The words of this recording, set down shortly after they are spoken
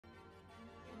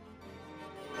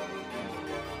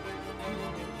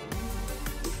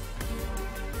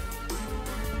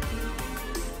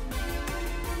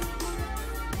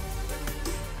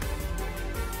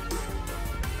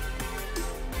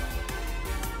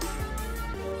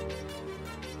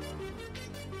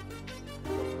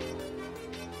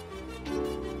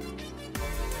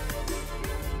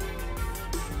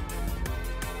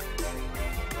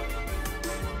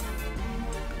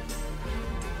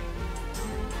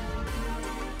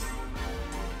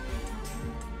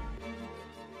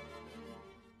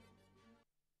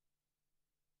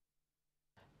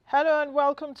Hello and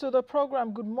welcome to the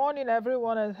program. Good morning,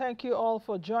 everyone, and thank you all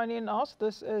for joining us.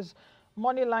 This is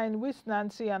Moneyline with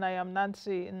Nancy, and I am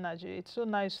Nancy Naji. It's so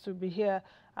nice to be here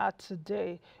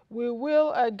today. We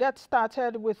will get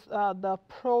started with the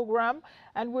program,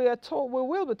 and we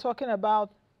will be talking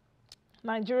about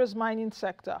Nigeria's mining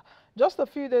sector. Just a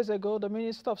few days ago, the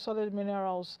Minister of Solid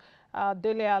Minerals,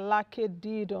 Dele Alake,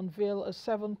 did unveil a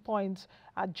 7-point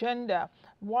agenda.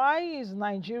 Why is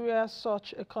Nigeria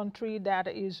such a country that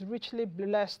is richly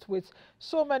blessed with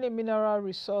so many mineral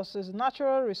resources,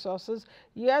 natural resources,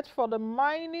 yet for the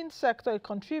mining sector it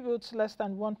contributes less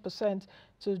than 1%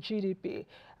 to GDP?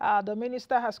 The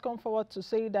minister has come forward to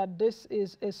say that this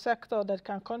is a sector that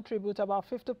can contribute about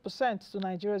 50% to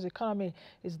Nigeria's economy.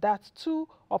 Is that too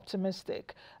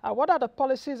optimistic? What are the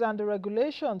policies and the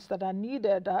regulations that are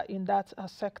needed in that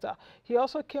sector? He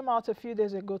also came out a few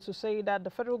days ago to say that the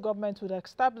federal government would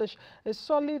establish a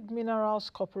solid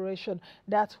minerals corporation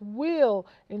that will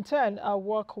in turn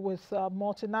work with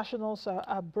multinationals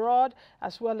abroad,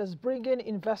 as well as bringing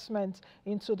investment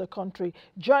into the country.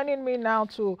 Joining me now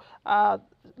to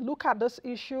look at this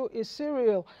issue is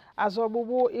Cyril. Azobu,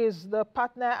 who is the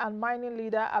partner and mining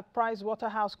leader at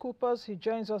PricewaterhouseCoopers. He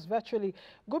joins us virtually.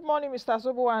 Good morning, Mr.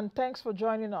 Azobu, and thanks for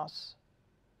joining us.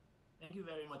 Thank you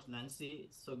very much, Nancy.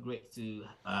 It's so great to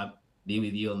be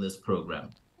with you on this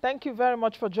program. Thank you very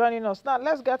much for joining us. Now,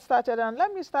 let's get started. And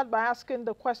let me start by asking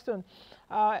the question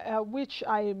which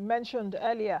I mentioned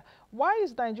earlier. Why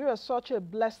is Nigeria such a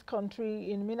blessed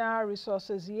country in mineral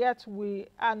resources, yet we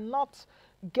are not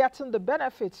getting the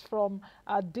benefits from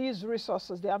these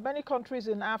resources? There are many countries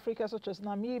in Africa, such as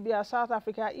Namibia, South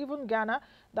Africa, even Ghana,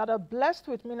 that are blessed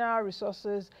with mineral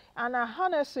resources and are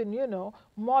harnessing,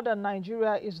 more than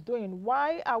Nigeria is doing.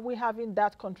 Why are we having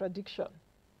that contradiction?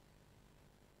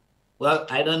 Well,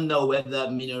 I don't know whether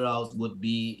minerals would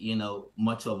be,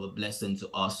 much of a blessing to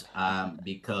us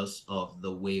because of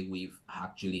the way we've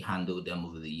actually handled them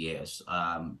over the years.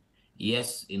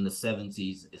 Yes, in the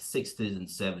 70s, 60s and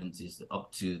 70s,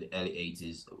 up to the early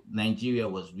 80s, Nigeria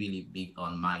was really big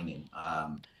on mining.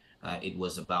 It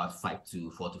was about 4 to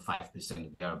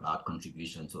 5% thereabout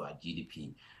contribution to our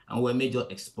GDP. And we're major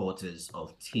exporters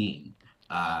of tin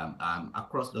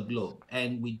across the globe.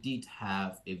 And we did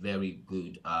have a very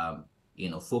good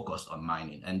focus on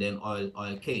mining. And then oil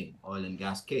and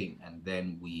gas came, and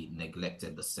then we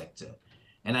neglected the sector.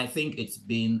 And I think it's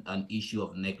been an issue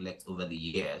of neglect over the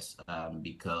years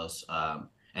because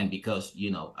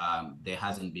there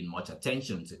hasn't been much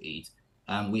attention to it.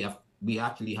 We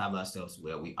actually have ourselves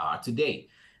where we are today.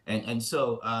 And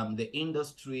so the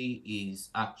industry is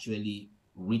actually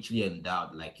richly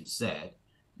endowed, like you said,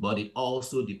 but it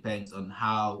also depends on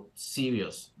how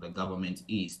serious the government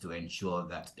is to ensure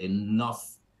that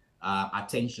enough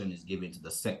attention is given to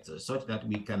the sector such that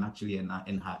we can actually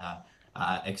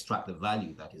extract the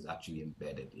value that is actually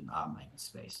embedded in our mining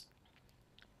space.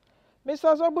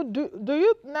 Mr. Azobu, do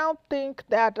you now think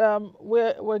that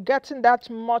we're getting that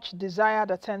much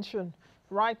desired attention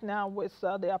right now with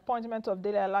the appointment of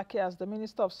Dele Alake as the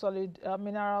Minister of Solid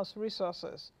Minerals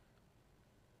Resources?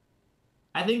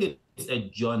 I think it's a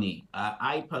journey.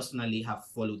 I personally have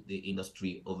followed the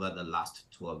industry over the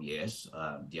last 12 years,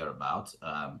 thereabout.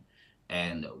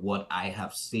 And what I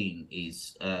have seen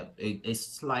is a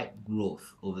slight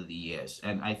growth over the years.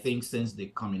 And I think since the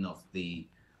coming of the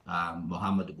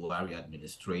Muhammadu Buhari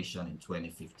administration in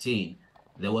 2015,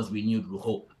 there was renewed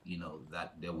hope,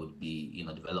 that there would be,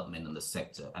 development in the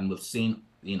sector. And we've seen,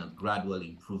 gradual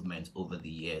improvement over the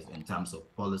years in terms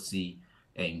of policy,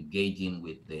 engaging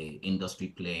with the industry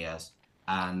players.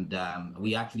 And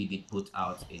we actually did put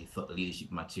out a thought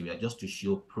leadership material just to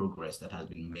show progress that has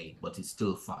been made, but it's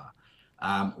still far.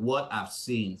 What I've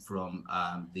seen from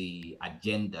the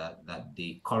agenda that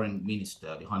the current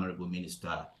minister, the Honorable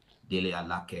Minister Dele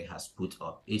Alake, has put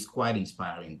up is quite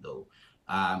inspiring, though.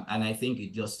 And I think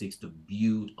it just seeks to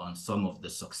build on some of the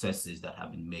successes that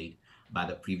have been made by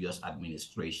the previous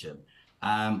administration.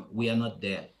 We are not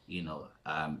there,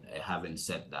 having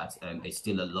said that, and it's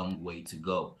still a long way to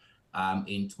go.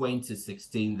 In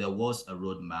 2016, there was a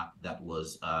roadmap that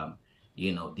was,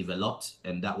 developed,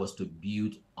 and that was to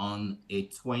build on a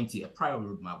prior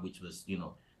roadmap, which was,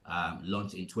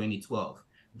 launched in 2012.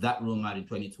 That roadmap in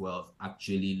 2012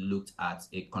 actually looked at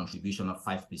a contribution of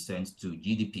 5% to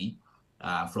GDP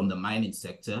from the mining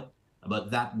sector,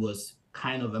 but that was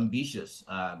kind of ambitious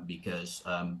because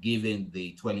given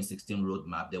the 2016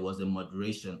 roadmap, there was a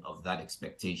moderation of that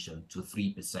expectation to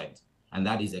 3%, and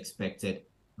that is expected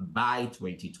by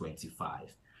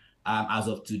 2025. As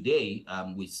of today,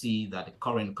 we see that the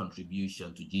current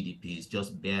contribution to GDP is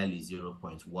just barely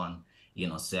 0.1,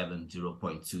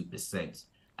 0.2%.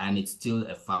 and it's still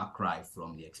a far cry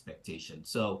from the expectation.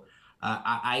 So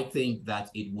I think that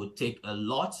it would take a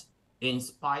lot, in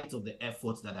spite of the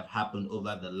efforts that have happened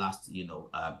over the last,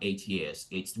 8 years.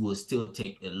 It will still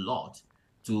take a lot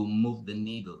to move the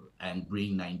needle and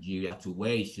bring Nigeria to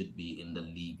where it should be in the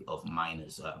league of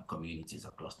miners communities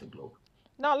across the globe.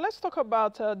 Now, let's talk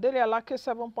about Dele Alake's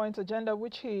 7-point agenda,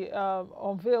 which he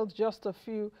unveiled just a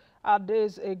few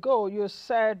days ago. You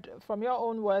said, from your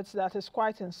own words, that is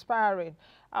quite inspiring.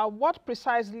 What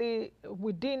precisely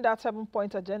within that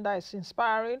 7-point agenda is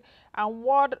inspiring, and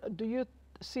what do you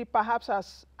see perhaps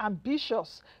as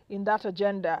ambitious in that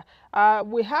agenda?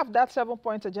 We have that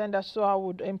 7-point agenda, so I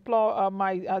would implore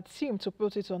my team to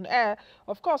put it on air.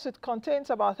 Of course, it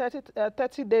contains about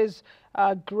 30 days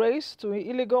grace to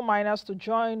illegal miners to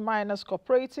join miners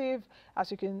cooperative,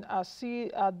 as you can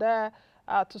see there,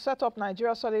 to set up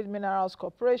Nigeria Solid Minerals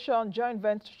Corporation, joint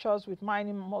ventures with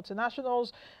mining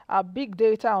multinationals, big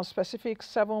data on specific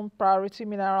 7 priority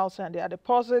minerals and their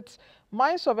deposits,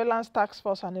 mine surveillance task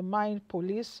force and the mine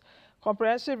police,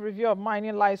 comprehensive review of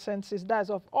mining licenses, that's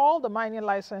of all the mining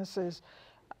licenses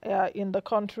in the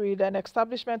country, then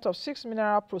establishment of 6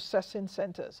 mineral processing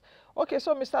centers. Okay,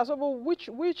 so Mr. Azobu,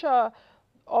 which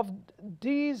of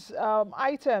these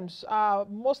items are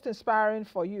most inspiring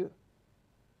for you?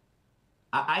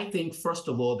 I think, first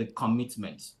of all, the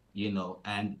commitment,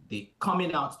 and the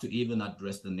coming out to even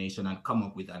address the nation and come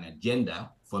up with an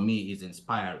agenda, for me, is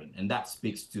inspiring. And that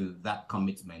speaks to that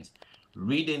commitment.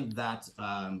 Reading that,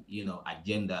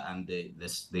 agenda and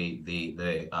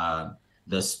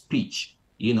the speech,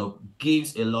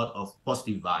 gives a lot of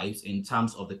positive vibes in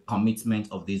terms of the commitment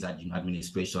of this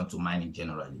administration to mining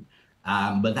generally.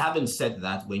 But having said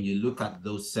that, when you look at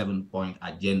those 7-point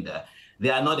agenda, they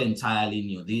are not entirely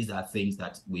new. These are things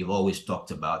that we've always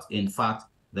talked about. In fact,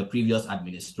 the previous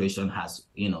administration has,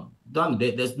 done.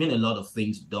 There's been a lot of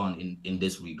things done in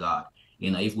this regard.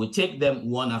 If we take them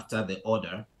one after the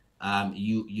other,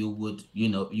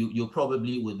 you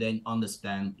probably would then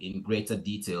understand in greater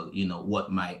detail, what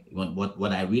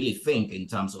I really think in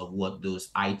terms of what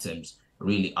those items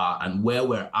really are and where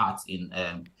we're at in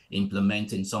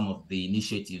implementing some of the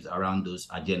initiatives around those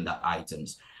agenda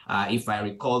items. If I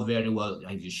recall very well,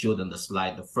 as you showed on the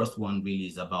slide, the first one really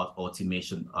is about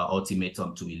ultimatum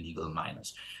to illegal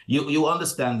miners. You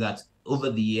understand that over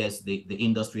the years, the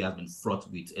industry has been fraught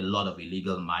with a lot of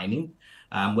illegal mining.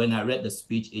 When I read the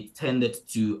speech, it tended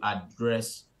to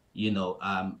address,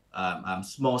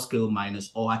 small-scale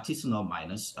miners or artisanal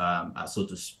miners, so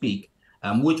to speak,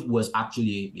 which was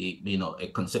actually, a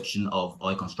conception of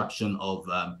or a construction of,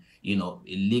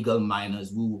 illegal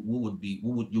miners who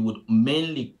you would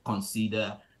mainly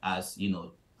consider as,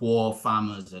 poor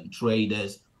farmers and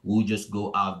traders who just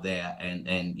go out there and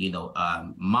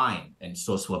mine and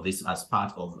source for this as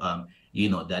part of,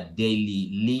 their daily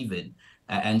living.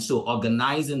 And so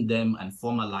organizing them and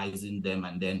formalizing them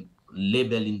and then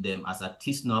labeling them as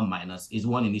artisanal miners is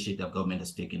one initiative government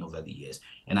has taken over the years.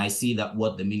 And I see that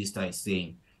what the minister is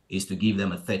saying is to give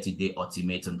them a 30-day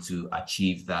ultimatum to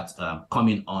achieve that,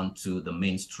 coming on to the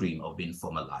mainstream of being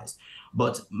formalized.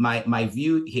 But my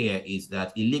view here is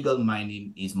that illegal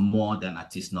mining is more than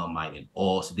artisanal mining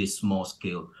or this small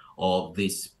scale or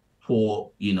this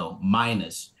poor,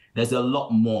 miners. There's a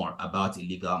lot more about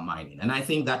illegal mining. And I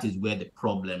think that is where the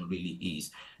problem really is.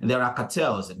 And there are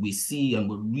cartels that we see and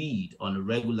we read on a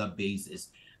regular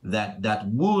basis that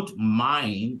would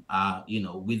mine,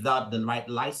 without the right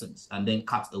license and then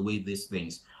cut away these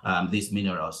things, these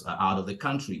minerals out of the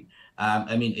country.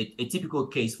 A typical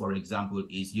case, for example,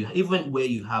 is even where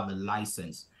you have a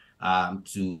license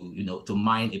to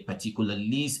mine a particular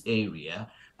lease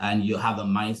area, and you have a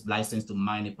license to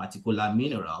mine a particular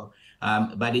mineral,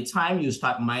 by the time you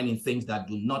start mining things that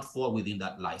do not fall within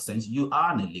that license, you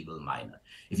are an illegal miner.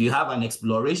 If you have an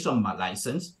exploration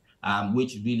license,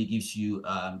 which really gives you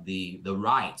the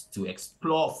right to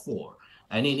explore for,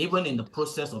 and even in the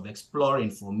process of exploring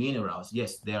for minerals,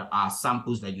 yes, there are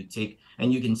samples that you take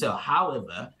and you can tell.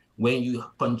 However, when you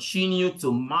continue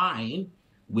to mine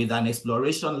with an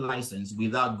exploration license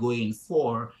without going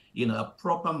for a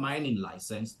proper mining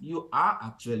license, you are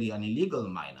actually an illegal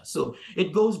miner. So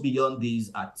it goes beyond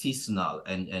these artisanal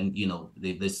and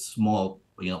the small,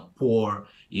 poor,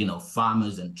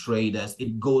 farmers and traders.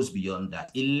 It goes beyond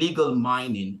that. Illegal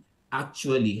mining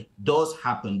actually does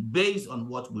happen based on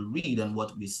what we read and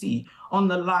what we see on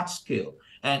the large scale.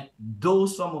 And though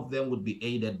some of them would be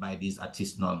aided by these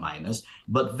artisanal miners,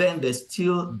 but then there's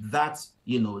still that,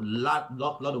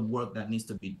 lot of work that needs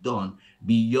to be done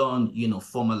beyond,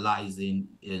 formalizing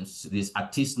these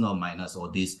artisanal miners or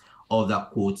these other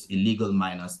quotes illegal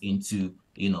miners into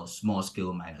small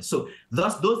scale miners. So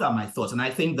those are my thoughts. And I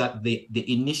think that the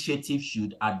initiative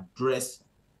should address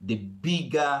the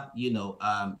bigger,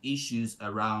 issues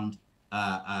around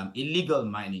illegal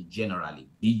mining generally,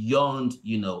 beyond,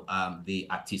 the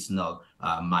artisanal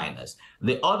miners.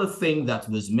 The other thing that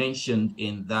was mentioned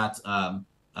in that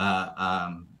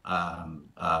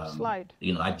slide,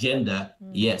 agenda,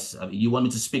 yes. You want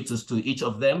me to speak to each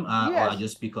of them, yes, or I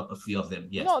just pick up a few of them?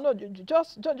 Yes. no,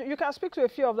 just you can speak to a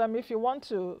few of them if you want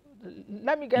to.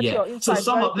 Let me get your So insights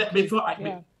some very of them quickly. before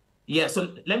I yeah,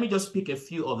 so let me just pick a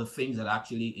few of the things that are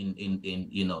actually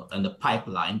in the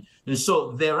pipeline. And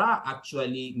so there are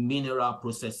actually mineral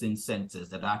processing centers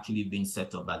that are actually being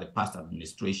set up by the past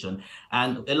administration,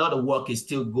 and a lot of work is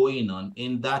still going on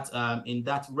in that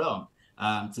realm.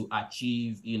 To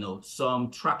achieve, some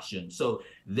traction. So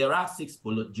there are 6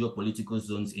 geopolitical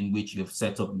zones in which you've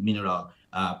set up mineral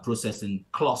processing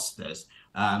clusters.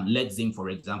 Lead zinc, for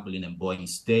example, in Mboyi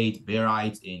State,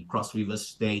 barite in Cross River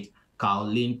State,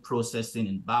 kaolin processing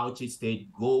in Bauchi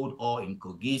State, gold ore in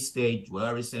Kogi State,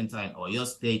 Jewelry Center in Oyo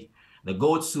State, the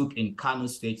gold souk in Kano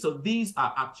State. So these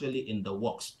are actually in the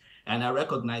works. And I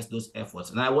recognize those efforts.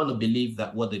 And I want to believe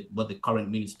that what the current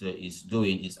minister is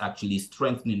doing is actually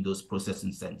strengthening those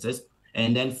processing centers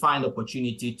and then find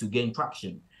opportunity to gain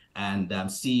traction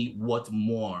and see what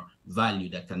more value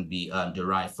that can be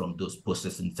derived from those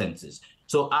processing centers.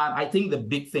 So I think the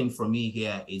big thing for me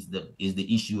here is the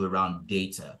issue around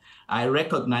data. I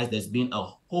recognize there's been a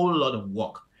whole lot of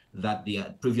work that the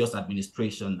previous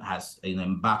administration has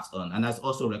embarked on, and has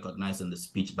also recognized in the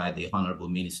speech by the Honorable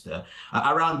Minister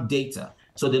around data.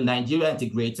 So the Nigeria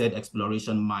Integrated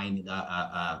Exploration Mine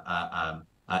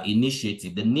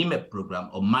Initiative, the NIMEP program,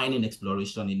 or Mining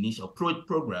Exploration Initial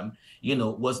Program,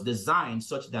 was designed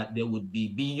such that there would be,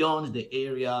 beyond the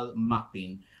aerial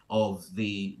mapping of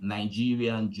the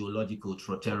Nigerian geological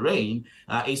terrain,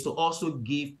 is to also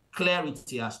give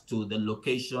clarity as to the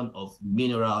location of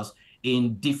minerals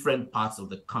in different parts of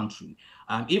the country.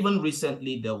 Even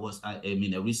recently, there was a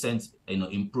recent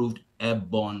improved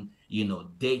airborne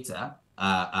data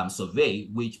survey,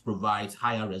 which provides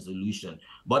higher resolution.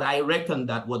 But I reckon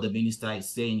that what the minister is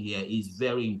saying here is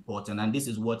very important, and this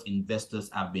is what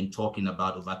investors have been talking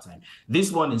about over time.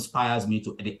 This one inspires me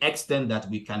to the extent that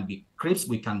we can be crisp,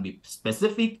 we can be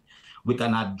specific, we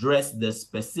can address the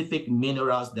specific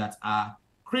minerals that are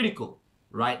critical,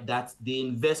 right, that the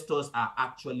investors are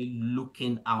actually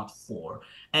looking out for,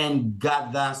 and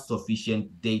gather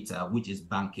sufficient data, which is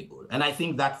bankable. And I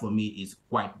think that for me is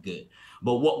quite good.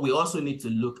 But what we also need to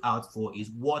look out for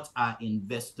is what are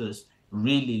investors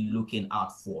really looking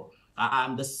out for.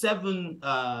 The 7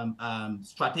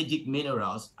 strategic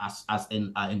minerals as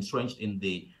entrenched in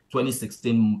the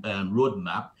 2016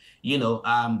 roadmap,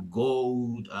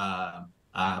 gold,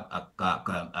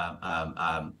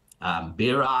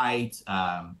 barite,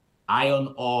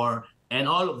 iron ore, and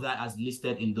all of that as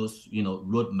listed in those,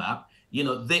 roadmap,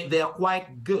 they are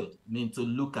quite good, to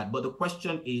look at. But the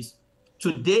question is,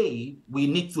 today, we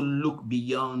need to look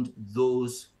beyond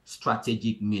those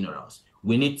strategic minerals.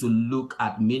 We need to look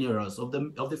at minerals of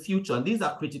the future, and these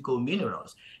are critical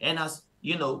minerals. And as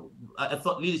a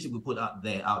thought leadership we put out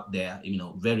there,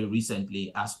 very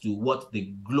recently, as to what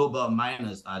the global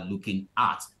miners are looking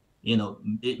at.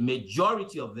 A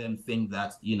majority of them think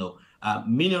that,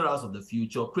 minerals of the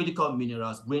future, critical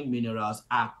minerals, green minerals,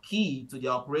 are key to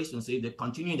their operations. So if they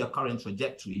continue their current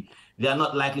trajectory, they are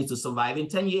not likely to survive in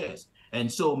 10 years. And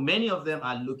so many of them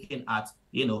are looking at,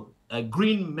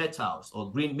 green metals or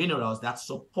green minerals that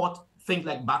support things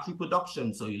like battery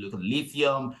production. So you look at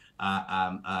lithium,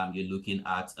 you're looking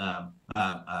at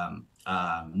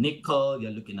nickel,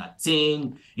 you're looking at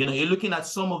tin, you're looking at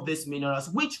some of these minerals,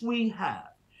 which we have.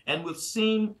 And we've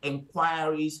seen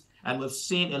inquiries, and we've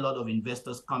seen a lot of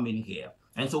investors come in here.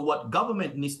 And so what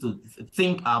government needs to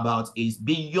think about is,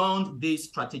 beyond these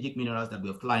strategic minerals that we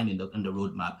have outlined in the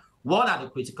roadmap, what are the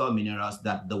critical minerals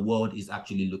that the world is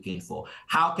actually looking for?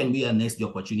 How can we harness the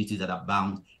opportunities that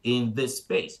abound in this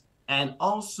space? And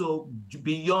also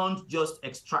beyond just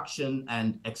extraction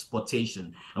and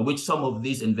exportation, which some of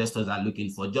these investors are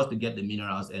looking for, just to get the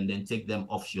minerals and then take them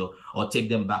offshore or take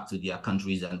them back to their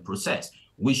countries and process.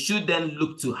 We should then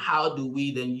look to how do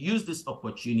we then use this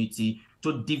opportunity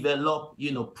to develop,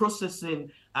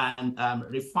 processing and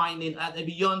refining, and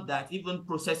beyond that, even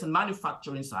processing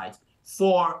manufacturing sites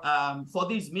for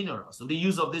these minerals, so the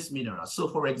use of these minerals. So,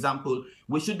 for example,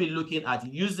 we should be looking at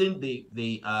using the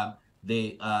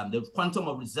quantum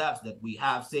of reserves that we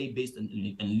have, say, based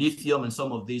in lithium and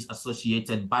some of these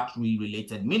associated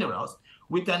battery-related minerals.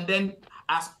 We can then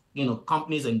ask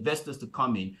companies, investors to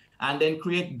come in and then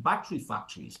create battery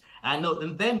factories. And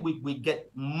then we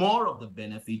get more of the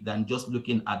benefit than just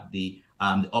looking at the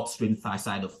upstream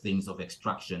side of things, of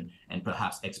extraction and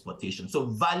perhaps exportation. So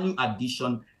value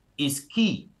addition is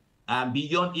key,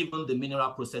 beyond even the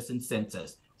mineral processing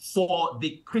centers. For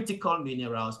the critical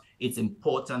minerals, it's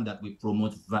important that we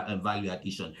promote value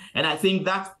addition. And I think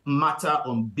that matter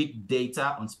on big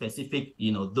data, on specific,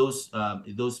 those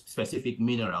specific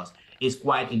minerals is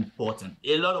quite important.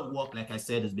 A lot of work, like I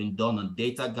said, has been done on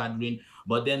data gathering,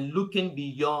 but then looking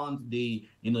beyond the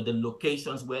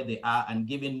locations where they are and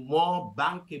giving more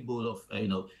bankable of,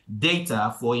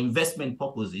 data for investment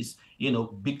purposes,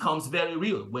 becomes very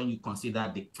real when you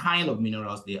consider the kind of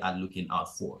minerals they are looking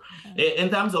out for. In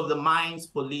terms of the mines,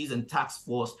 police, and task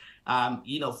force,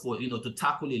 to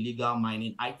tackle illegal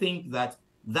mining, I think that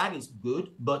is good,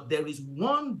 but there is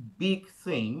one big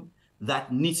thing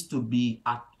that needs to be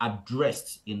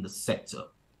addressed in the sector.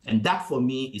 And that for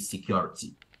me is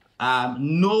security.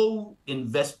 No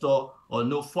investor or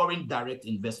no foreign direct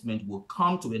investment will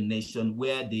come to a nation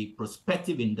where the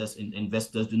prospective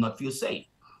investors do not feel safe,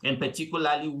 and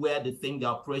particularly where they think the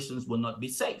operations will not be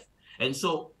safe. And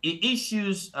so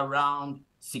issues around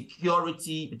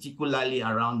security, particularly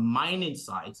around mining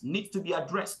sites, need to be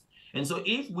addressed. And so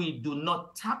if we do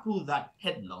not tackle that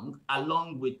headlong,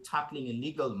 along with tackling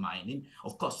illegal mining,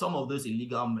 of course, some of those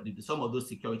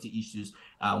security issues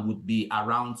would be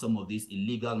around some of this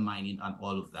illegal mining and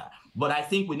all of that. But I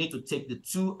think we need to take the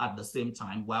two at the same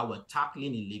time. While we're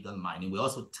tackling illegal mining, we're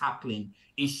also tackling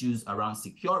issues around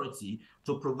security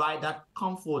to provide that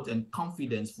comfort and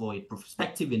confidence for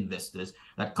prospective investors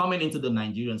that coming into the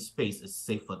Nigerian space is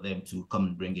safe for them to come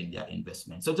and bring in their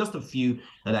investment. So just a few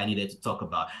that I needed to talk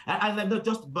about.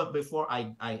 But before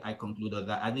I conclude on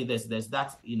that, I think there's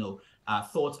that,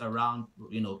 thought around,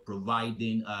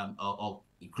 providing or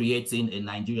creating a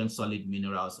Nigerian solid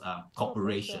minerals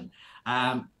corporation.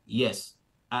 Yes,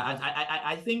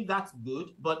 I think that's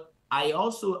good, but I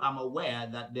also am aware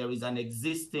that there is an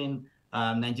existing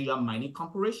Nigerian Mining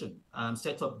Corporation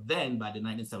set up then by the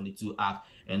 1972 Act,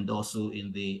 and also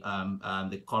in the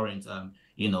current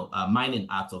Mining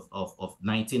Act of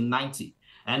 1990.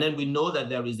 And then we know that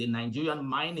there is a Nigerian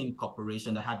Mining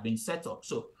Corporation that had been set up.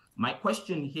 So my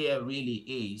question here really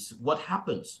is, what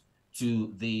happens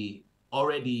to the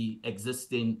already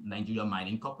existing Nigerian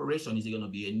Mining Corporation? Is it going to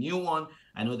be a new one?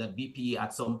 I know that BP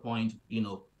at some point,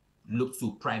 looked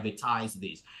to privatize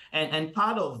this. And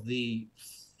part of the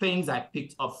things I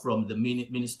picked up from the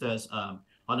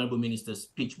honorable minister's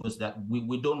speech was that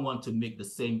we don't want to make the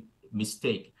same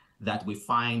mistake that we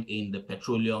find in the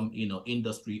petroleum,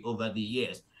 industry over the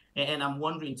years. And I'm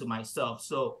wondering to myself,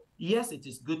 so yes, it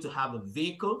is good to have a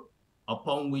vehicle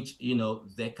upon which,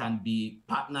 there can be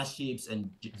partnerships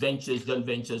and joint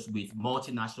ventures with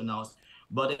multinationals.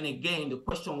 But then again, the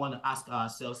question we want to ask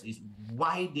ourselves is,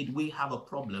 why did we have a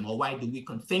problem, or why do we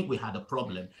think we had a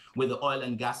problem with the oil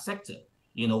and gas sector?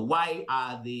 Why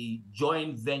are the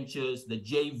joint ventures, the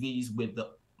JVs with the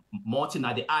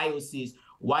the IOCs,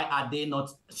 why are they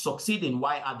not succeeding?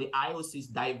 Why are the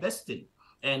IOCs divesting?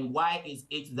 And why is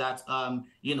it that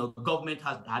government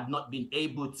had not been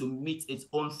able to meet its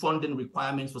own funding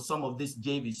requirements for some of these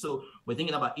JVs? So we're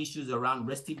thinking about issues around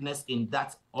restiveness in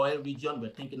that oil region. We're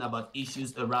thinking about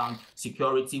issues around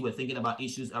security. We're thinking about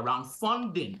issues around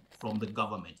funding from the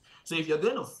government. So if you're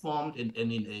going to form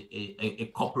a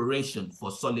corporation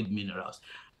for solid minerals,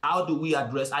 how do we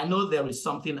address? I know there is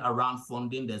something around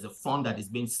funding. There's a fund that is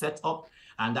being set up,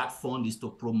 and that fund is to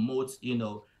promote,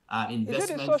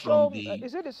 investment from the...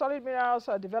 Is it the Solid Minerals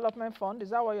Development Fund?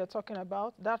 Is that what you're talking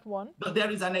about? That one? No,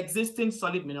 there is an existing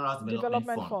Solid Minerals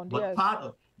Development Fund. But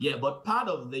yes. Part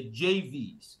of the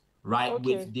JVs, right,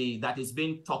 okay, that is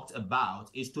being talked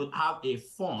about is to have a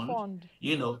fund.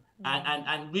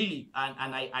 And really,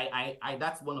 I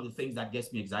that's one of the things that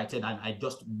gets me excited, and I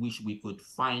just wish we could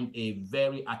find a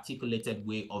very articulated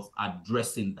way of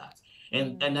addressing that.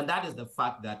 And that is the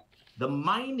fact that the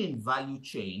mining value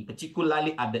chain,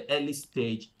 particularly at the early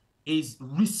stage, is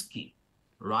risky,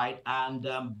 right? And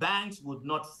banks would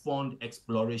not fund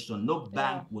exploration. No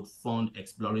bank would fund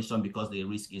exploration because the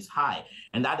risk is high.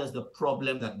 And that is the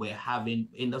problem that we're having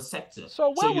in the sector.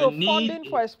 So where will funding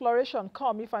for exploration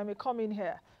come, if I may come in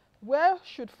here? Where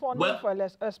should funding for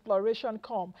exploration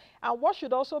come? And what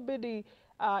should also be the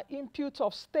input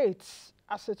of states,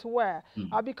 as it were?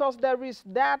 Because there is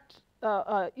that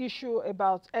issue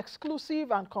about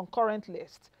exclusive and concurrent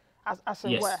lists, as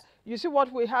it were. You see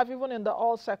what we have even in the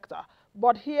oil sector.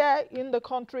 But here in the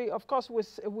country, of course,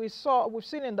 we've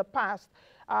seen in the past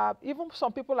Even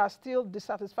some people are still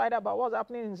dissatisfied about what's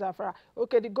happening in Zamfara.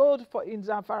 Okay, the gold in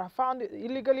Zamfara, found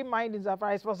illegally mined in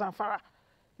Zamfara, is for Zamfara.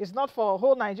 It's not for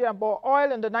whole Nigeria, but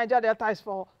oil in the Niger Delta is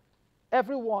for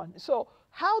everyone. So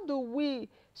how do we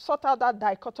sort out that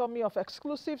dichotomy of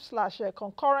exclusive slash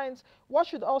concurrent? What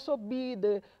should also be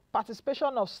the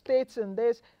participation of states in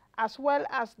this, as well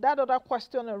as that other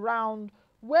question around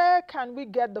where can we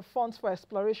get the funds for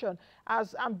exploration?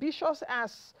 As ambitious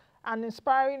as and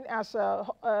inspiring as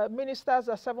minister's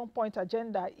 7-point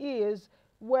agenda is,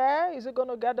 where is it going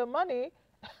to get the money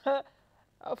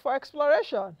for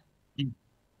exploration?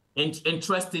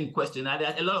 Interesting question. Now,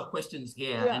 there's a lot of questions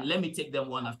here, Yeah. and let me take them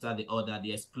one after the other,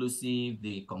 the exclusive,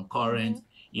 the concurrent,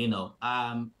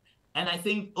 and I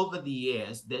think over the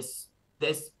years,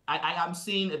 I am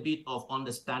seeing a bit of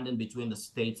understanding between the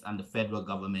states and the federal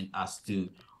government as to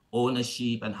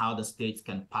ownership and how the states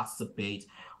can participate.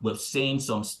 We've seen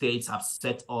some states have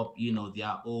set up,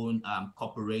 their own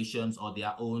corporations or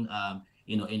their own,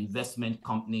 investment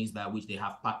companies by which they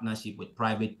have partnership with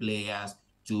private players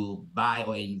to buy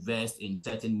or invest in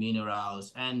certain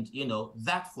minerals. And,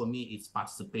 that for me is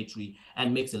participatory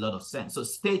and makes a lot of sense. So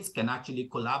states can actually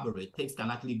collaborate. States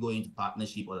can actually go into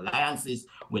partnership or alliances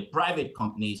with private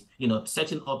companies,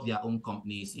 setting up their own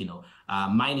companies,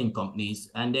 mining companies.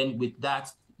 And then with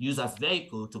that, use as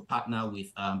vehicle to partner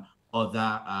with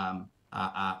other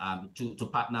to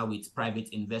partner with private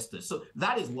investors. So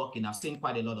that is working. I've seen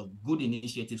quite a lot of good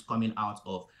initiatives coming out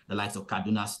of the likes of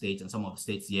Kaduna State and some of the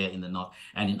states here in the north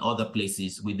and in other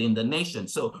places within the nation.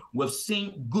 So we've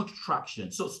seen good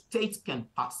traction. So states can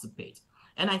participate.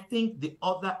 And I think the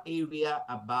other area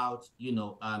about,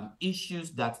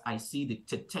 issues that I see,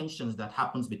 the tensions that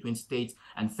happens between states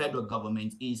and federal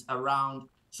government is around,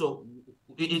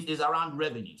 it is around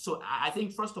revenue. So I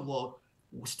think, first of all,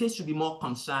 states should be more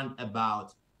concerned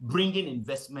about bringing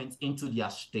investment into their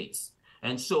states.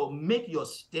 And so make your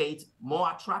state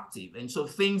more attractive. And so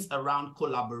things around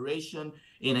collaboration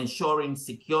in ensuring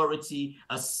security,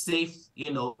 a safe,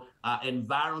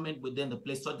 environment within the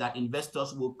place so that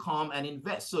investors will come and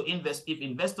invest. So if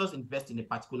investors invest in a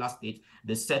particular state,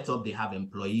 the setup, they have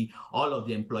employee, all of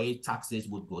the employee taxes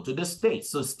would go to the state.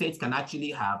 So states can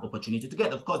actually have opportunity to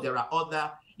get. Of course, there are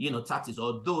other taxes,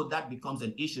 although that becomes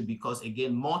an issue because,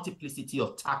 again, multiplicity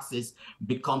of taxes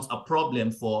becomes a problem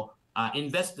for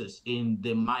investors in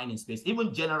the mining space,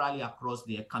 even generally across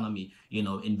the economy,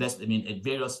 at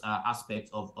various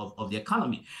aspects of the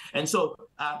economy. And so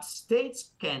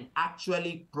states can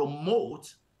actually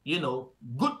promote,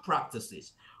 good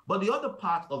practices. But the other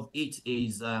part of it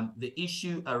is the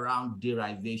issue around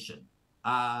derivation.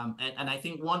 And I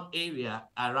think one area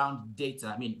around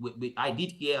data, I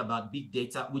did hear about big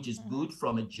data, which is good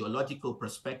from a geological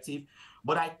perspective,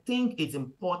 but I think it's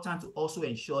important to also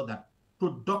ensure that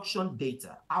production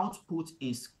data output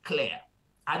is clear.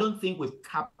 I don't think we've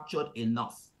captured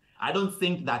enough. I don't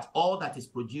think that all that is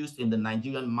produced in the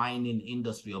Nigerian mining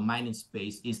industry or mining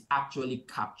space is actually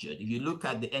captured. If you look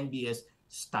at the NBS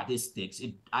statistics,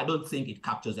 I don't think it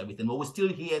captures everything, but we still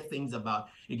hear things about,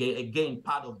 again,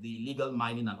 part of the illegal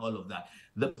mining and all of that.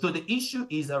 So the issue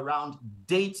is around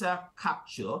data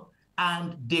capture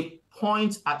and the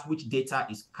point at which data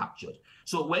is captured.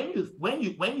 So when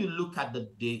you look at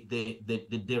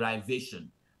the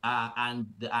derivation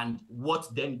and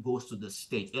what then goes to the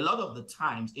state, a lot of the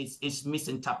times it's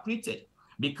misinterpreted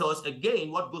because,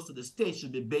 again, what goes to the state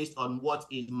should be based on what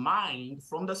is mined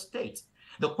from the state.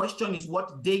 The question is,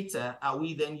 what data are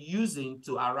we then using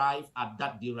to arrive at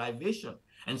that derivation?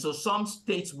 And so some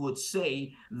states would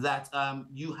say that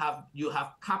you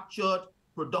have captured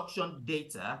production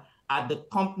data at the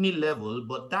company level,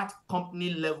 but that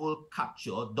company level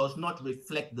capture does not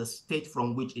reflect the state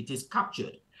from which it is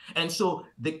captured. And so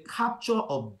the capture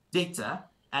of data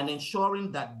and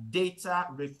ensuring that data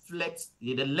reflects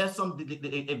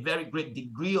a very great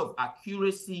degree of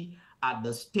accuracy at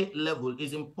the state level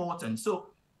is important. So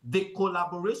the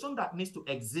collaboration that needs to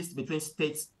exist between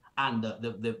states and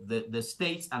the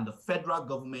states and the federal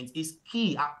government is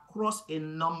key across a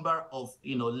number of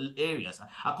areas,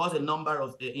 across a number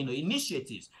of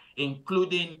initiatives,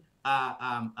 including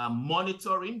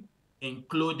monitoring,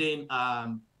 including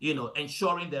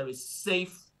ensuring there is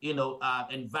safe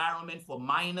environment for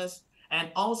miners, and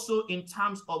also in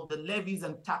terms of the levies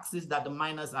and taxes that the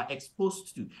miners are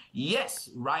exposed to. Yes,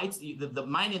 right. The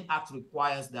Mining Act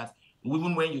requires that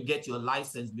even when you get your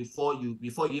license, before you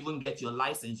even get your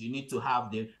license, you need to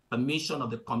have the permission of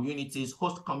the communities.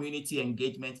 Host community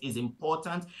engagement is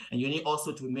important, and you need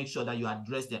also to make sure that you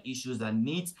address their issues and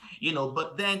needs.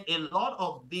 But then a lot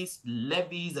of these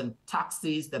levies and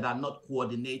taxes that are not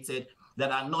coordinated,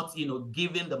 that are not,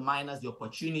 giving the miners the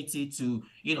opportunity to,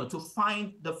 to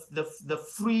find the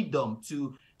freedom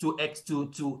to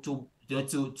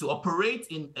operate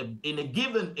in a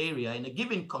given area, in a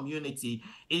given community,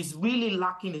 is really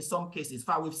lacking in some cases. In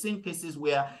fact, we've seen cases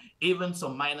where even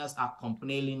some miners are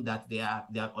complaining that they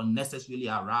are unnecessarily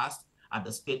harassed at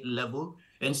the state level.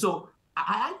 And so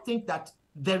I think that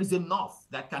there is enough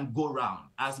that can go around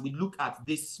as we look at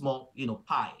this small,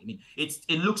 pie. I mean, it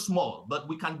looks small, but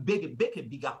we can bake a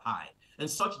bigger pie, and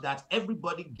such that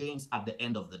everybody gains at the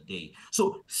end of the day.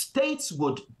 So states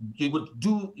would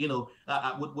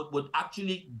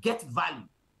actually get value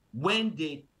when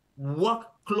they work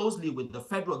closely with the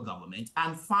federal government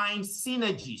and find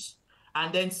synergies,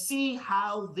 and then see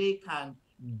how they can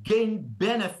gain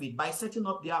benefit by setting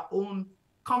up their own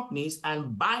companies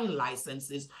and buying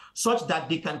licenses, such that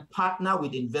they can partner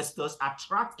with investors,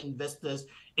 attract investors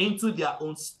into their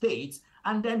own states,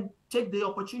 and then take the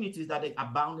opportunities that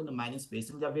abound in the mining space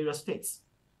in their various states.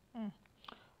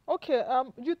 Okay,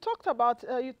 you talked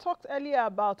earlier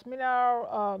about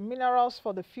minerals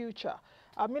for the future.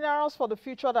 Minerals for the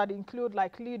future that include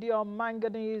like lithium,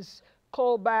 manganese,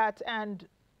 cobalt, and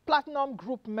platinum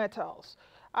group metals.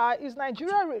 Is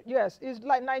Nigeria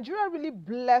really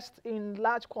blessed in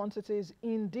large quantities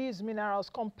in these minerals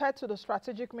compared to the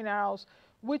strategic minerals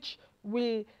which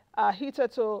we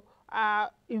hitherto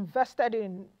invested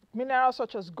in? Minerals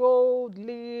such as gold,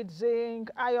 lead, zinc,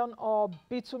 iron ore,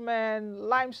 bitumen,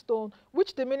 limestone,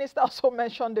 which the minister also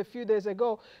mentioned a few days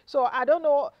ago. So I don't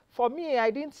know, for me,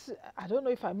 I don't know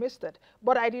if I missed it,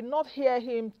 but I did not hear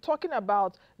him talking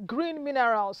about green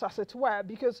minerals, as it were,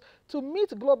 because to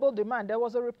meet global demand, there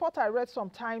was a report I read some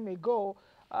time ago,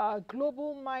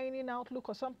 Global Mining Outlook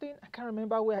or something. I can't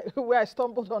remember where I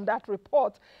stumbled on that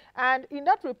report. And in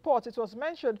that report, it was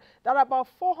mentioned that about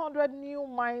 400 new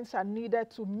mines are needed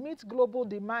to meet global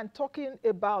demand, talking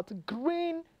about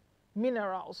green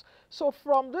minerals. So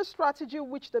from this strategy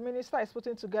which the minister is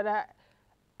putting together,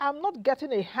 I'm not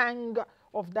getting a hang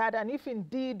of that. And if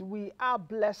indeed we are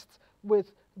blessed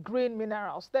with green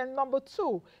minerals, then number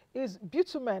two is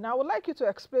bitumen. I would like you to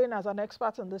explain, as an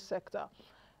expert in this sector,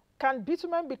 can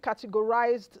bitumen be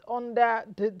categorized under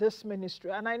this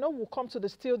ministry? And I know we'll come to the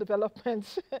steel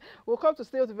developments. We'll come to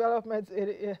steel developments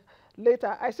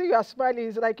later. I see you are smiling.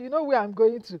 It's like, you know where I'm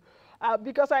going to.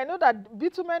 Because I know that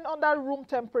bitumen under room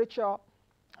temperature,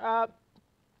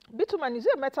 bitumen, is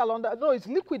it metal under? No, it's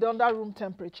liquid under room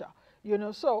temperature.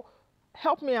 So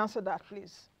help me answer that,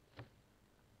 please.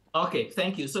 Okay,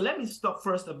 thank you. So let me stop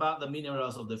first about the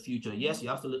minerals of the future. Yes,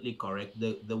 you're absolutely correct.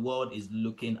 The world is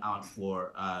looking out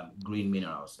for green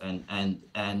minerals, and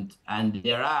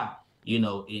there are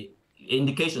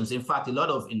indications. In fact, a lot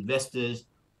of investors,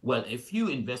 well, a few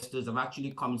investors have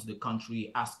actually come into the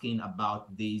country asking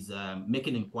about these,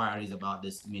 making inquiries about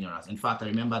these minerals. In fact, I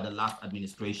remember the last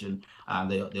administration,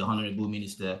 the honorable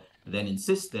minister then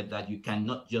insisted that you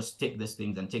cannot just take these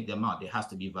things and take them out. There has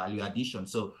to be value addition.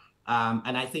 So.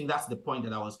 And I think that's the point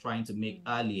that I was trying to make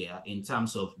earlier in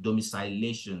terms of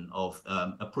domiciliation of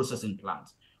a processing plant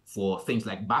for things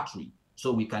like battery,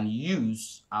 so we can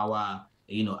use our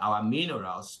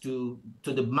minerals to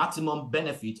the maximum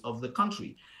benefit of the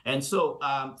country. And so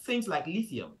things like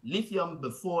lithium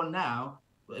before now,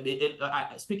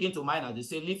 speaking to miners, they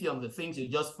say lithium, the things you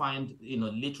just find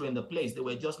literally in the place, they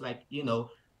were just like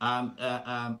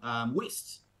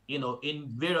waste. In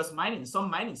various some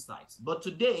mining sites. But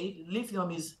today,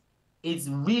 lithium is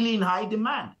really in high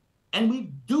demand. And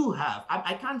we do have,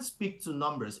 I can't speak to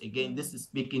numbers. Again, this is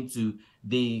speaking to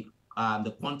the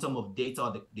quantum of data,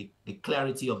 or the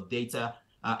clarity of data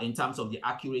in terms of the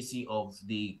accuracy of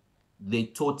the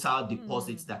total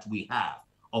deposits that we have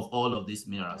of all of these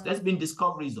minerals. There's been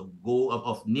discoveries of gold,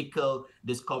 of nickel,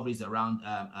 discoveries around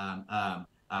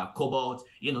cobalt,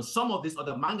 some of these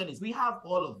other manganese. We have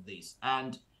all of this.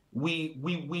 And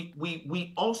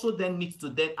we also then need to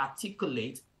then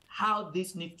articulate how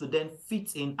this needs to then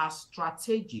fit in as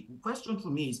strategic. The question for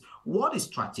me is, what is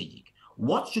strategic?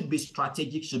 What should be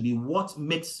strategic should be what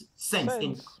makes sense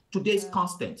in today's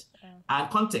context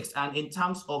and in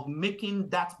terms of making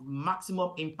that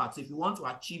maximum impact. If you want to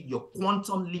achieve your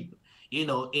quantum leap, in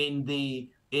the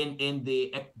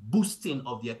boosting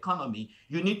of the economy,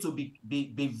 you need to be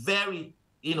very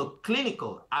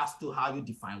clinical as to how you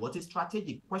define what is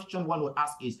strategic. Question one would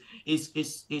ask is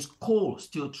coal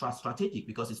still strategic,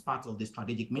 because it's part of the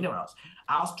strategic minerals?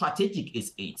 How strategic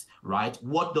is it, right?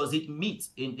 What does it meet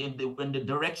in the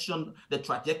direction, the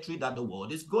trajectory that the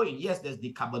world is going? Yes, there's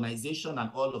decarbonization and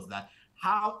all of that.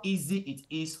 How easy it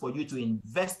is for you to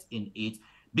invest in it,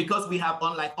 because we have,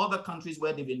 unlike other countries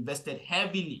where they've invested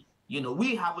heavily,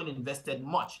 we haven't invested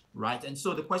much, right? And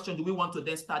so the question, do we want to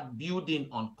then start building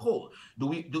on coal?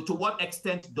 To what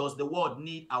extent does the world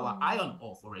need our iron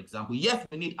ore, for example? Yes,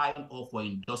 we need iron ore for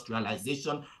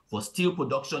industrialization, for steel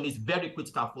production. It's very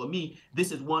critical. For me,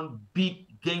 this is one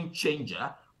big game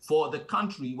changer for the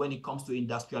country when it comes to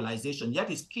industrialization. Yet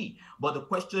it's key. But the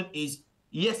question is,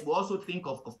 yes, we also think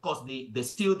of course, the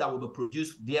steel that will be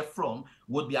produced therefrom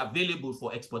would be available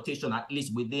for exportation, at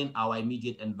least within our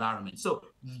immediate environment. So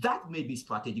that may be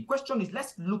strategic. Question is,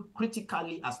 let's look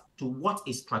critically as to what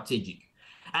is strategic.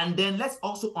 And then let's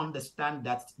also understand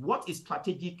that what is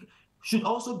strategic should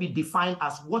also be defined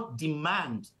as what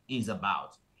demand is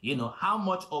about. How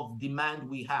much of demand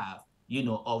we have,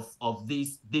 of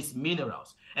these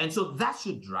minerals. And so that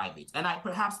should drive it. And I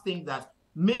perhaps think that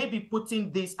maybe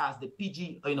putting this as the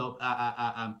PG,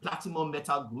 platinum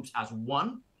metal groups as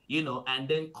one, and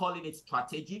then calling it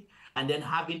strategic, and then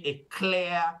having a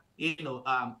clear,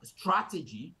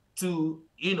 strategy to,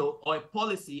 or a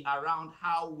policy around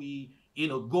how we,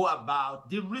 go about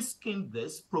de-risking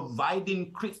this,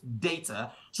 providing data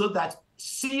so that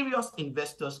serious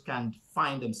investors can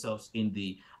find themselves in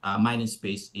the mining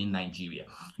space in Nigeria.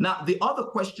 Now, the other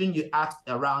question you asked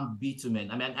around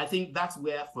bitumen, I think that's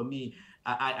where, for me,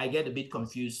 I get a bit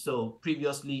confused. So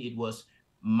previously it was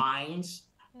mines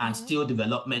and steel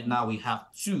development. Now we have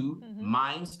two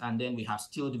mines, and then we have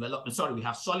steel development. Sorry, we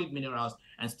have solid minerals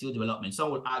and steel development.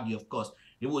 Some would argue, of course,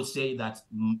 they would say that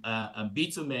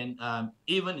bitumen,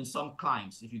 even in some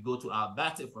climes, if you go to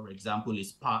Albate, for example,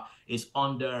 is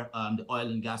under the oil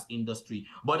and gas industry.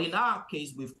 But in our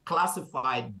case, we've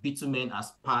classified bitumen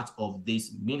as part of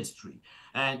this ministry.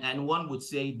 And one would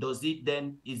say, is it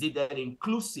then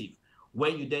inclusive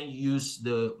when you then use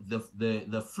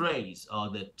the phrase or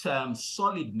the term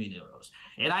solid minerals?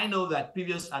 And I know that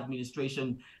previous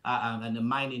administration and the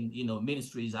mining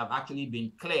ministries have actually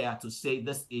been clear to say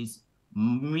this is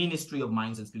Ministry of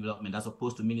Mines and Development as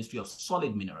opposed to Ministry of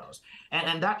Solid Minerals.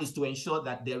 And that is to ensure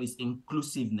that there is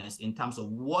inclusiveness in terms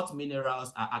of what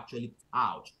minerals are actually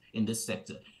out in this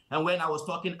sector. And when I was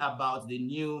talking about the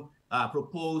new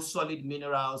proposed solid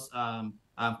minerals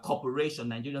corporation,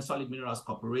 Nigerian Solid Minerals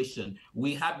Corporation,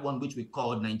 we had one which we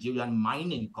called Nigerian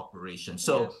Mining Corporation.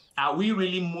 So yes, are we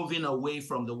really moving away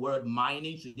from the word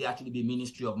mining? Should it actually be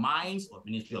Ministry of Mines or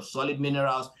Ministry of Solid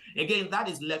Minerals? Again, that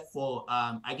is left for,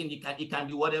 again, it can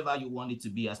be whatever you want it to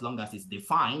be as long as it's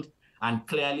defined and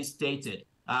clearly stated.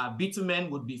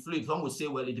 Bitumen would be fluid. Some would say,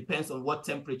 well, it depends on what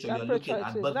temperature you're looking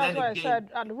at. But that's then why again, I said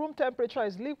at room temperature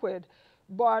is liquid.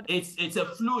 But it's a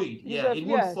fluid, yeah. It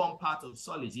would form part of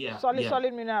solids, yeah.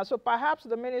 Solid minerals. So perhaps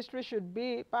the ministry should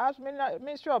be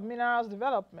Ministry of Minerals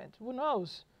Development. Who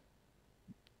knows?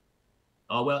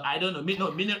 Oh, well, I don't know.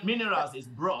 Minerals is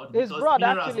broad. It's because broad,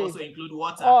 minerals actually. Also include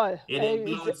water. Oil. It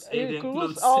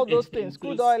includes all those things,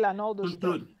 crude oil and all those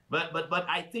things. But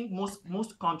I think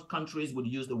most countries would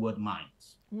use the word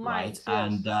mines, right?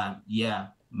 Yes.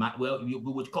 And we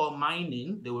would call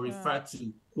mining. They will refer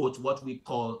to, quote, what we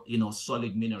call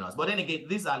solid minerals. But then again,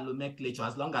 these are nomenclature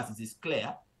as long as it is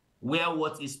clear where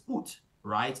what is put,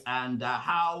 right? And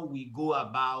how we go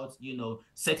about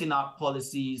setting up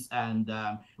policies and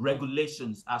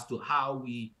regulations as to how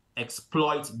we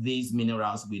exploit these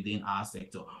minerals within our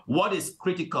sector. What is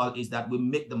critical is that we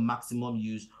make the maximum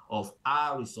use of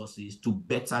our resources to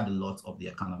better the lot of the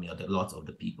economy or the lot of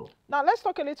the people. Now let's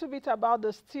talk a little bit about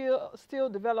the Steel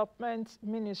Development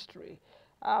Ministry.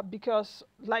 Because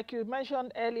like you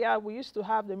mentioned earlier, we used to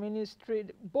have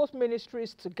both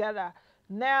ministries together.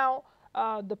 Now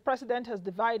the president has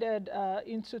divided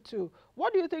into two.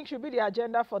 What do you think should be the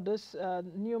agenda for this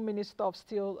new Minister of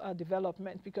Steel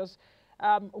Development? Because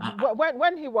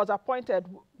when he was appointed,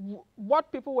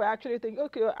 what people were actually thinking,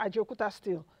 okay, Ajokuta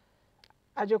Steel.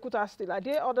 Are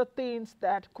there other things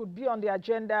that could be on the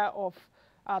agenda of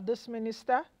this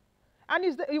minister? And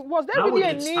was there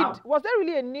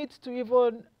really a need to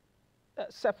even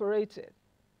separate it?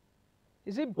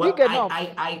 Is it big enough?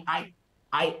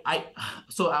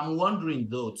 So I'm wondering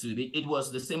though too. It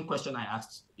was the same question I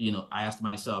asked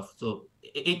myself. So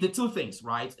the two things,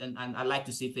 right? And I like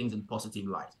to see things in positive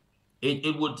light.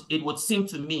 It would seem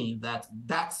to me that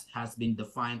has been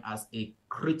defined as a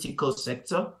critical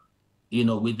sector,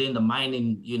 within the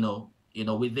mining,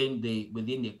 within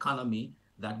the economy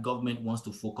that government wants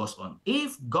to focus on.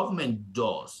 If government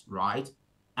does, right,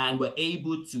 and we're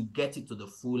able to get it to the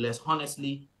fullest,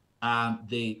 honestly,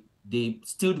 the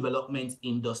steel development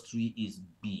industry is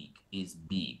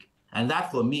big. And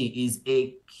that for me is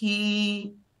a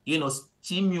key,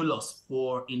 stimulus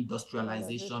for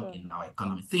industrialization in our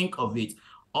economy. Think of it,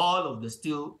 all of the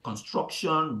steel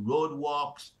construction,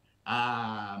 roadworks,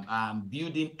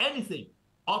 building anything,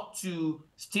 up to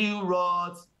steel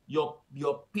rods, your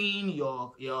pin,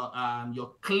 your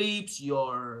clips,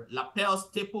 your lapel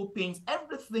staple pins,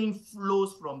 everything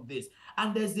flows from this.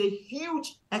 And there's a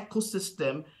huge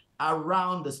ecosystem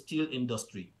around the steel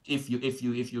industry, if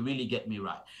you really get me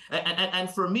right. And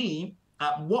for me,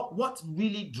 what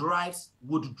really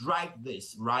would drive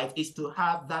this, right, is to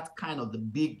have that kind of the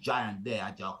big giant there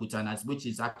at Jalkuta, which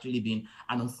has actually been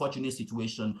an unfortunate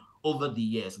situation over the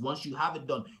years. Once you have it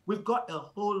done, we've got a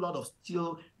whole lot of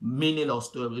steel mill or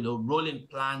rolling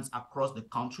plants across the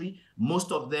country.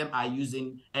 Most of them are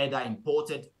using either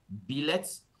imported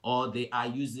billets or they are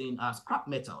using scrap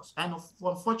metals. And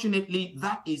unfortunately,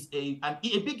 that is a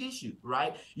big issue,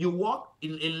 right? You walk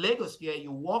in Lagos here,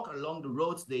 you walk along the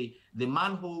roads, the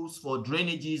manholes for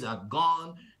drainages are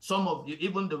gone. Some of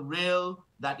even the rail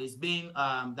that is being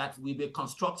that we've been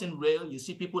constructing rail, you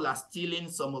see people are stealing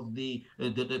some of the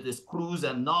screws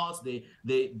and nuts.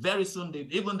 They very soon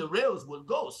even the rails will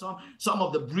go. Some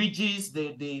of the bridges,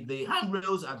 the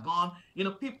handrails are gone.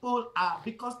 People are,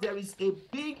 because there is a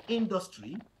big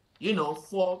industry,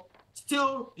 for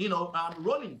steel,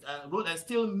 rolling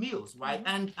steel mills, right?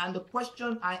 And the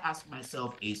question I ask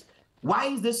myself is, why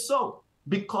is this so?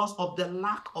 Because of the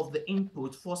lack of the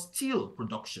input for steel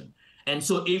production. And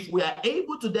so if we are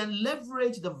able to then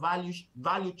leverage the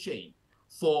value chain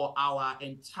for our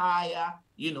entire,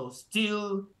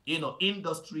 steel,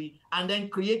 industry, and then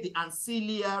create the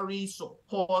ancillary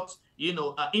support,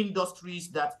 industries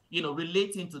that,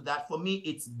 relating to that, for me,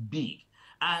 it's big.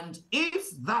 And if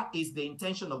that is the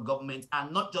intention of government,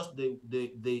 and not just the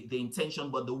intention,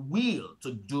 but the will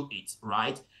to do it,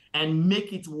 right, and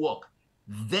make it work,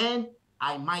 then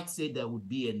I might say there would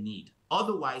be a need.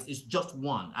 Otherwise, it's just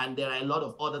one. And there are a lot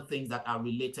of other things that are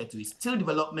related to it. Steel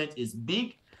development is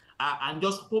big. I'm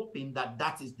just hoping that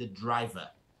that is the driver.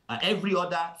 Every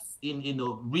other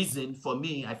reason, for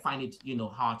me, I find it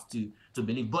hard to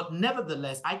believe. But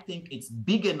nevertheless, I think it's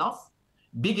big enough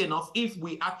if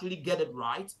we actually get it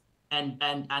right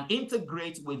and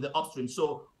integrate with the upstream.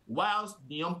 So whilst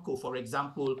NIOMCO, for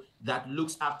example, that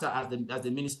looks after, as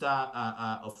the Minister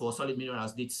for Solid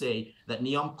Minerals did say, that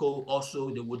NIOMCO also,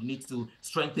 they would need to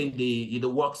strengthen the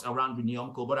works around the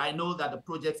NIOMCO. But I know that the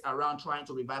projects around trying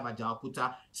to revive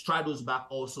Ajaokuta straddles back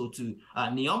also to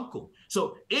NIOMCO.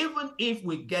 So even if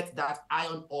we get that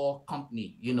iron ore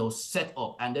company, set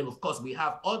up, and then of course we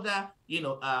have other,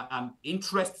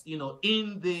 interests,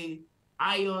 in the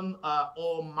iron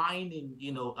ore mining,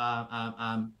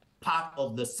 part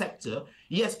of the sector.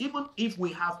 Yes, even if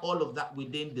we have all of that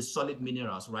within the solid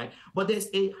minerals, right? But there's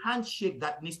a handshake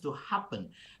that needs to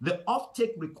happen. The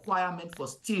offtake requirement for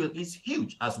steel is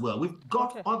huge as well. We've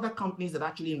got other companies that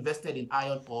actually invested in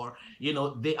iron ore.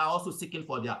 They are also seeking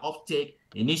for their offtake.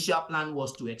 Initial plan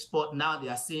was to export. Now they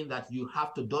are saying that you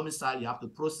have to domicile, you have to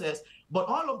process. But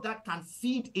all of that can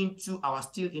feed into our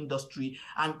steel industry.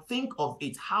 And think of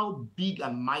it, how big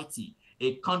and mighty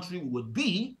a country would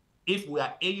be if we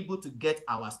are able to get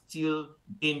our steel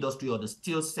industry or the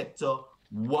steel sector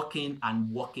working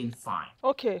fine.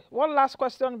 Okay, one last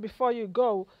question before you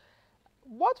go.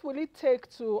 What will it take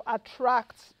to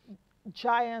attract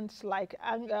giants like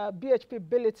BHP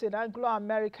Billiton, Anglo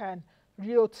American,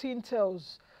 Rio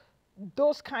Tintos,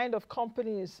 those kind of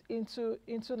companies into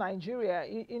Nigeria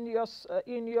in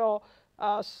your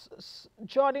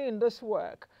journey in this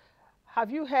work? Have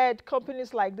you had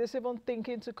companies like this even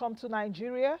thinking to come to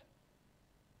Nigeria?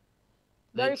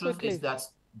 The truth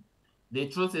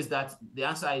is that the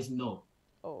answer is no.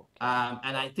 Okay.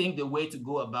 And I think the way to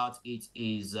go about it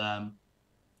is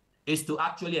to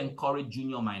actually encourage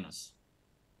junior miners,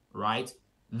 right?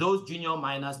 Those junior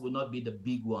miners will not be the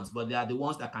big ones, but they are the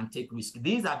ones that can take risks.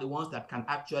 These are the ones that can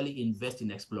actually invest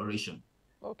in exploration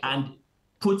and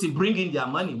bring in their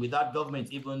money without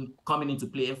government even coming into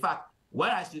play. In fact,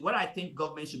 what I think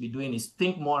government should be doing is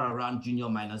think more around junior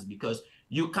miners, because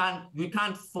we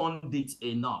can't fund it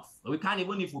enough. We can't,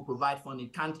 even if we provide funding,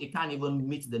 it can't even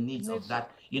meet the needs of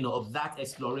that, of that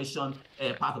exploration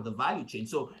part of the value chain.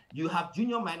 So you have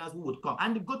junior miners who would come.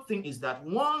 And the good thing is that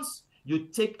once you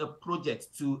take a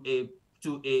project to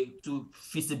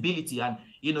feasibility and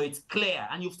it's clear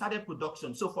and you've started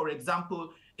production. So for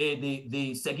example,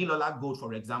 the Segilola gold,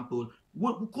 for example,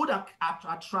 could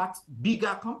attract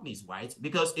bigger companies, right?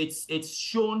 Because it's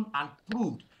shown and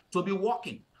proved to be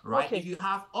working. Right. If you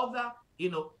have other,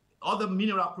 other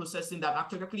mineral processing that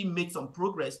actually made some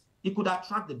progress, it could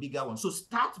attract the bigger one. So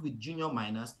start with junior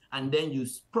miners, and then you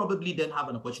probably then have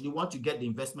an opportunity. Once you get the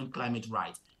investment climate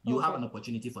right, you have an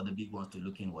opportunity for the big ones to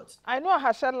look inwards. I know I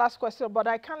have said last question, but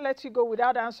I can't let you go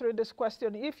without answering this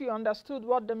question. If you understood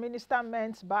what the minister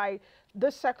meant by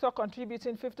this sector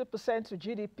contributing 50% to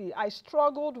GDP, I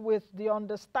struggled with the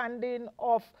understanding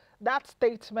of that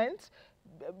statement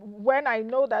when I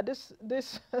know that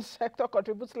this sector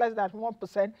contributes less than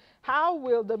 1%. How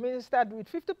will the minister do it?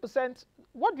 50%,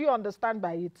 what do you understand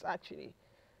by it, actually?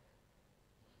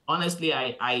 Honestly,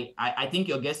 I think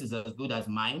your guess is as good as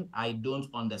mine. I don't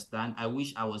understand. I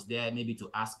wish I was there maybe to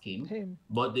ask him.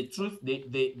 But the truth, to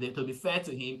be fair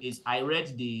to him, is I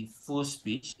read the full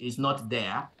speech. It's not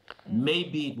there.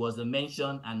 Maybe it was a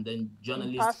mention and then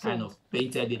journalists kind of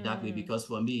painted it that way, because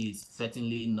for me, it's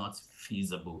certainly not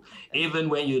feasible. Even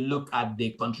when you look at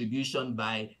the contribution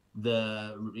by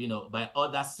by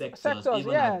other sectors,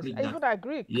 even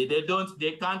agri,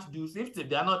 they can't do 50.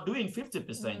 They are not doing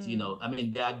 50%. I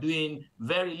mean, they are doing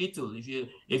very little. If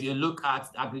you look at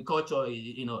agriculture,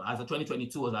 as of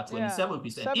 2022 was at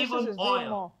 27%. Even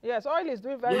oil, oil is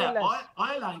doing very less.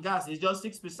 Oil and gas is just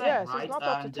 6%, right? It's not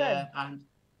up to 10.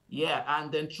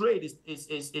 And then trade is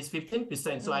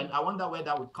 15%. So I wonder where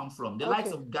that would come from. The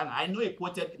likes of Ghana, I know he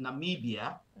quoted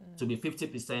Namibia to be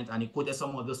 50%, and he quoted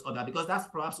some of those other, because that's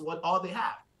perhaps what all they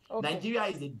have. Nigeria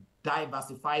is a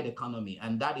diversified economy,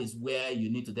 and that is where you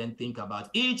need to then think about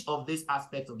each of these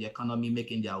aspects of the economy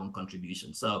making their own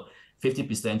contribution. So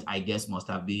 50%, I guess, must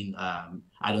have been,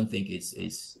 I don't think it's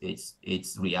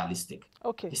realistic.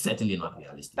 It's certainly not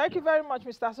realistic. Thank you very much,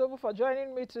 Mr. Azobu, for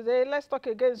joining me today. Let's talk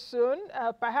again soon.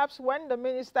 Perhaps when the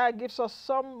minister gives us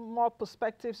some more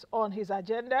perspectives on his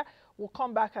agenda, we'll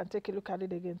come back and take a look at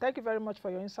it again. Thank you very much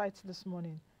for your insights this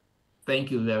morning.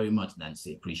 Thank you very much,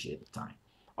 Nancy. Appreciate the time.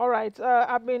 All right.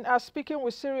 I've been speaking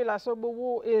with Cyril Azobu,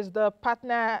 who is the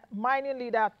partner mining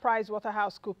leader at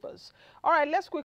PricewaterhouseCoopers. All right, let's quickly